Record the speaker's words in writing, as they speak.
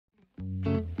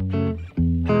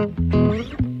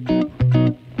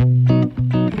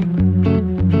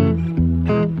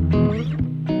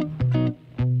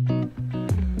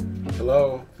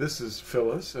Hello, this is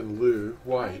Phyllis and Lew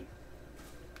White.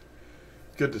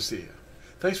 Good to see you.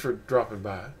 Thanks for dropping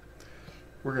by.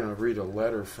 We're going to read a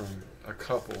letter from a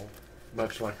couple,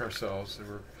 much like ourselves. They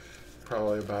were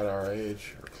probably about our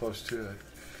age or close to it.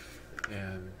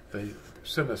 And they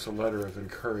sent us a letter of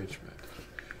encouragement.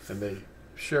 And they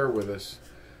share with us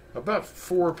about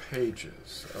 4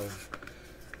 pages of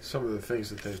some of the things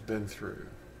that they've been through.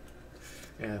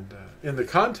 And in the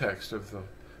context of the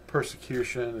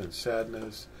persecution and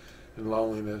sadness and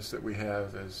loneliness that we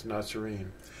have as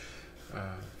Natsarim,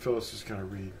 Phyllis is going to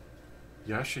read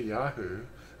Yeshayahu,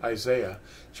 Isaiah,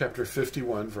 chapter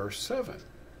 51, verse 7.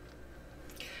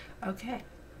 Okay.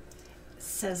 It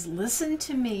says, "Listen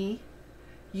to me,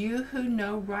 you who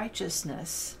know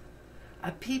righteousness,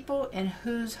 a people in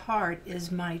whose heart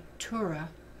is my Torah.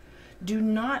 Do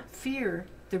not fear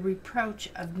the reproach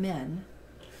of men,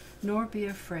 nor be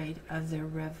afraid of their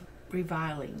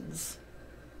revilings."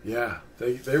 Yeah,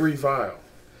 they revile.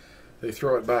 They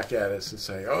throw it back at us and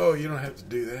say, "Oh, you don't have to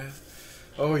do that."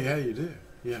 "Oh, yeah, you do."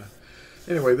 Yeah.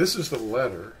 Anyway, this is the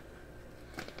letter.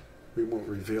 We won't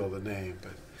reveal the name,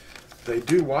 but they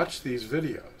do watch these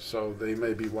videos, so they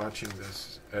may be watching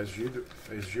this as you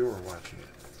are watching it.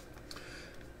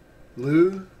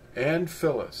 Lew and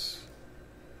Phyllis.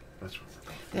 That's what we're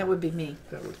calling. That would be me.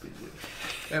 That would be you.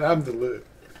 And I'm the Lew.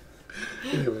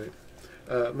 Anyway,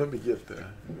 let me get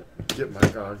my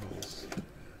goggles.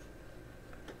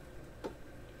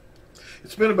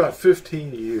 It's been about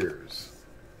 15 years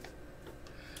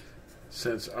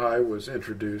since I was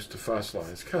introduced to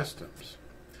fossilized customs.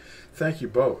 Thank you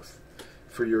both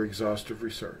for your exhaustive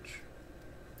research.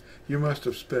 You must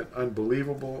have spent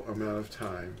unbelievable amount of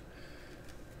time,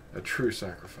 a true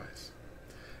sacrifice.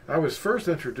 I was first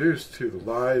introduced to the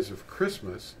lies of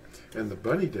Christmas and the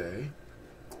Bunny Day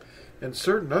and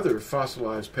certain other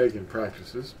fossilized pagan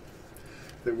practices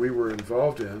that we were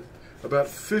involved in about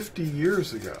 50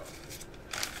 years ago.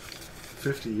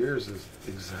 50 years is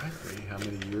exactly how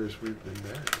many years we've been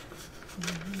married.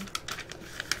 Mm-hmm.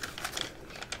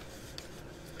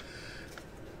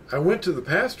 I went to the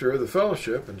pastor of the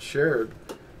fellowship and shared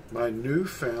my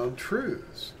newfound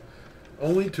truths,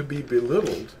 only to be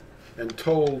belittled and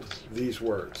told these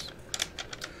words.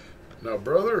 "Now,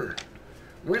 brother,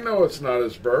 we know it's not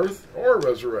his birth or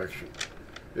resurrection.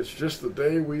 It's just the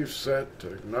day we've set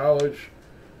to acknowledge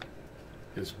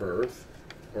his birth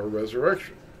or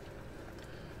resurrection,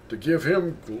 to give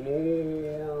him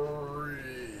glory,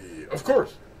 of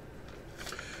course.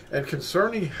 And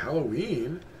concerning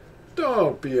Halloween,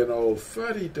 don't be an old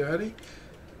fuddy-duddy.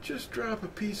 Just drop a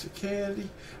piece of candy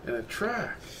and a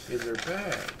track in their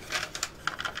bag."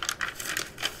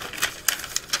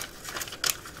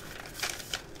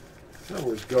 In other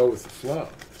words, go with the flow.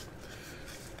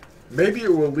 "Maybe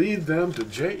it will lead them to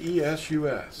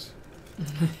Jesus."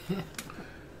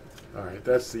 All right,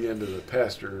 that's the end of the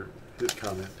pastor, his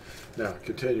comment. Now,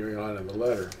 continuing on in the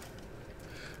letter.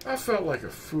 "I felt like a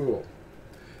fool,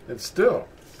 and still,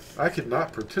 I could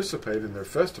not participate in their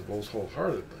festivals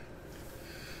wholeheartedly.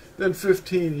 Then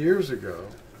 15 years ago,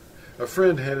 a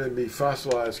friend handed me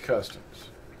Fossilized Customs.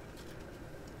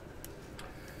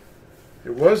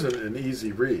 It wasn't an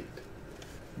easy read.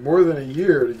 More than a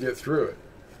year to get through it.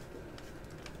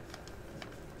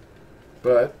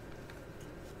 But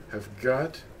have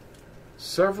got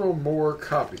several more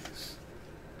copies,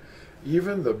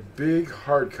 even the big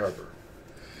hardcover,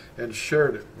 and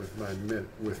shared it with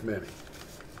many.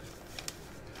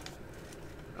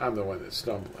 I'm the one that's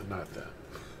stumbling, not them.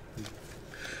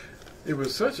 It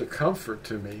was such a comfort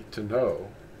to me to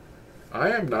know I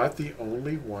am not the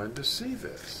only one to see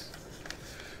this.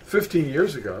 15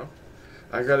 years ago,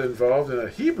 I got involved in a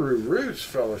Hebrew Roots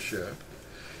fellowship,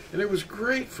 and it was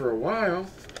great for a while,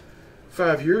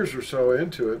 5 years or so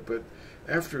into it, but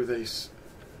after they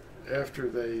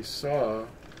saw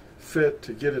fit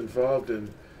to get involved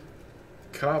in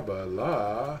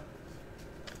Kabbalah,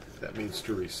 that means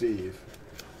to receive.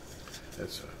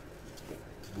 That's a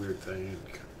weird thing.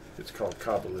 It's called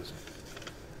Kabbalism.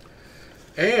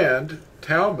 And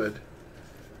Talmud,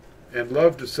 and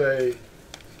love to say,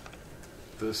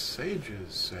 the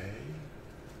sages say,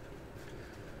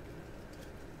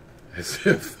 as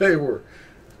if they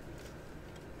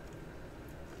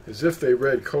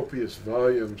read copious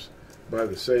volumes by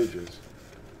the sages.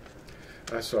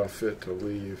 I saw fit to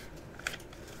leave.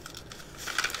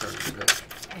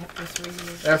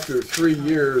 After 3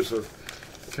 years of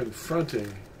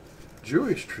confronting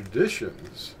Jewish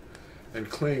traditions and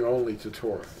cling only to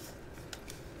Torah.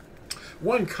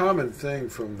 One common thing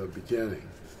from the beginning,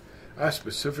 I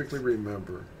specifically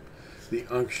remember the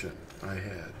unction I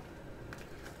had.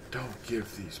 Don't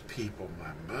give these people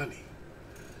my money.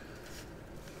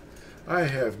 I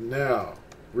have now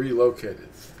relocated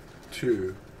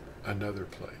to another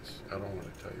place. I don't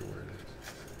want to tell you where it is.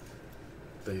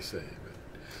 They say it.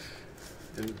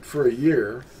 And for a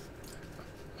year,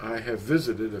 I have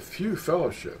visited a few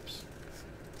fellowships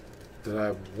that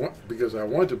I want, because I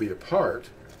want to be a part.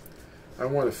 I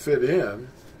want to fit in,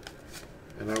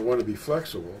 and I want to be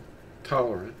flexible,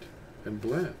 tolerant, and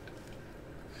blend.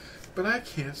 But I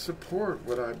can't support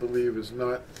what I believe is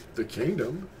not the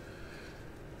kingdom.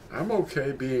 I'm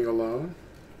okay being alone,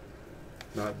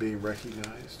 not being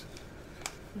recognized.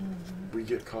 Mm-hmm. We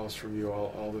get calls from you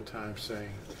all the time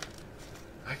saying,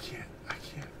 I can't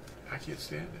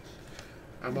stand it.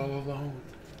 I'm all alone.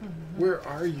 Mm-hmm. Where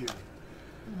are you?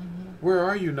 Mm-hmm. Where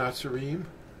are you, Natsarim?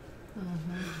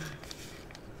 Mm-hmm.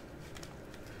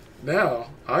 Now,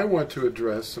 I want to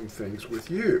address some things with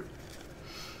you.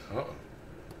 Uh-oh.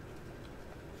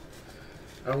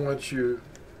 I want you...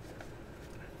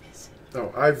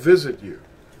 No, I visit you.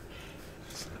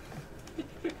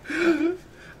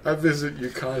 I visit you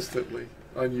constantly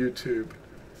on YouTube.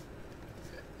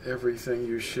 Everything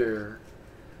you share,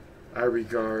 I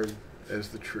regard as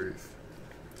the truth.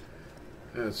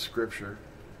 That's scripture.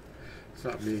 It's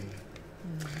not me.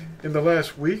 Mm-hmm. In the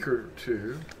last week or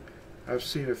two, I've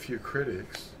seen a few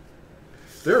critics.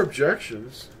 Their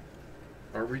objections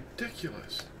are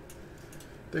ridiculous.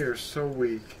 They are so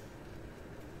weak.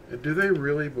 And do they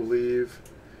really believe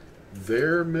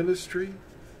their ministry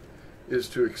is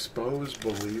to expose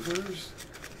believers?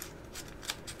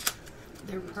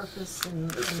 Their purpose in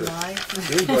life? It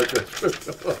seems like that's what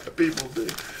a lot of people do.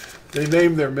 They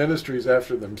name their ministries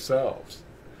after themselves.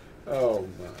 Oh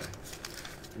my.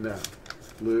 Now,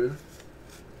 Lew,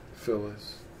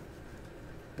 Phyllis,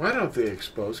 why don't they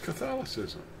expose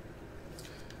Catholicism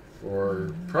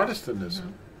or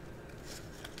Protestantism?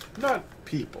 Mm-hmm. Not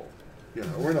people. You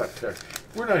know, we're not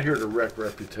here to wreck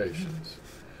reputations.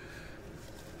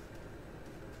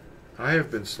 I have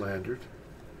been slandered,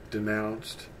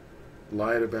 denounced,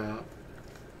 lied about,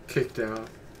 kicked out,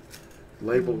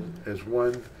 labeled as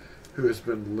one who has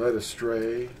been led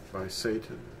astray by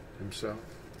Satan himself.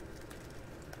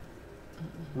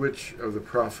 Which of the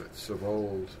prophets of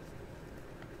old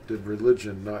did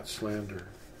religion not slander?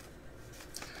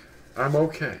 I'm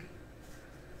okay,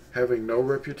 having no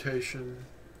reputation,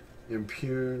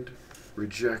 impugned,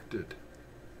 rejected.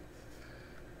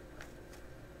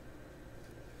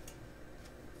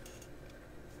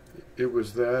 It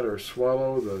was that or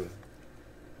swallow the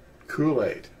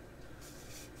Kool-Aid.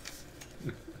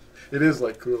 It is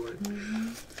like Kool-Aid.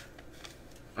 Mm-hmm.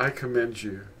 I commend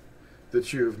you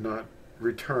that you have not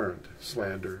returned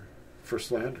slander for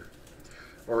slander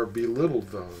or belittled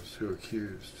those who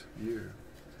accused you.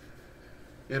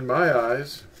 In my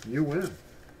eyes, you win.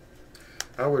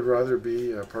 I would rather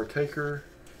be a partaker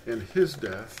in his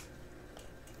death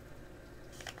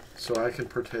so I can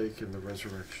partake in the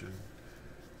resurrection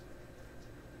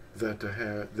than to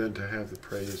have the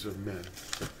praise of men.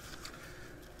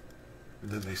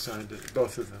 And then they signed it,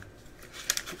 both of them.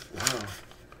 Wow.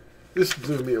 This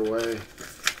blew me away.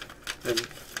 And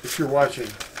if you're watching,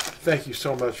 thank you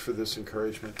so much for this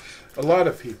encouragement. A lot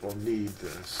of people need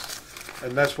this.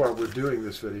 And that's why we're doing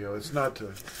this video. It's not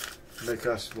to make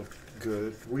us look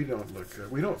good. We don't look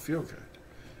good. We don't feel good.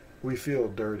 We feel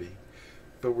dirty.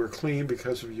 But we're clean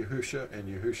because of Yahusha and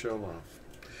Yahusha alone.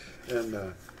 And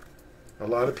a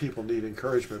lot of people need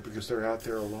encouragement because they're out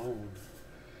there alone.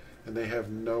 And they have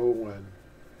no one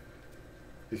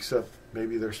except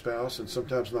maybe their spouse, and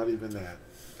sometimes not even that.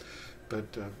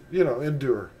 But,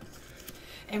 endure.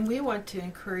 And we want to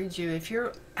encourage you, if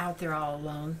you're out there all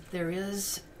alone, there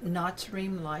is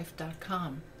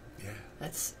natsarimlife.com. Yeah.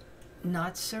 That's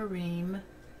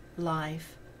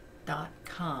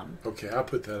natsarimlife.com. Okay, I'll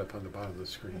put that up on the bottom of the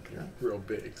screen here, real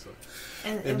big. So,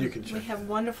 and you can check. We have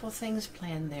wonderful things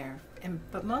planned there,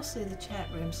 but mostly the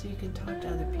chat room, so you can talk to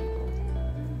other people.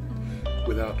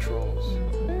 Without trolls,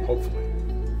 hopefully.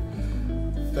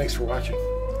 Thanks for watching,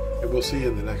 and we'll see you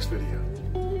in the next video.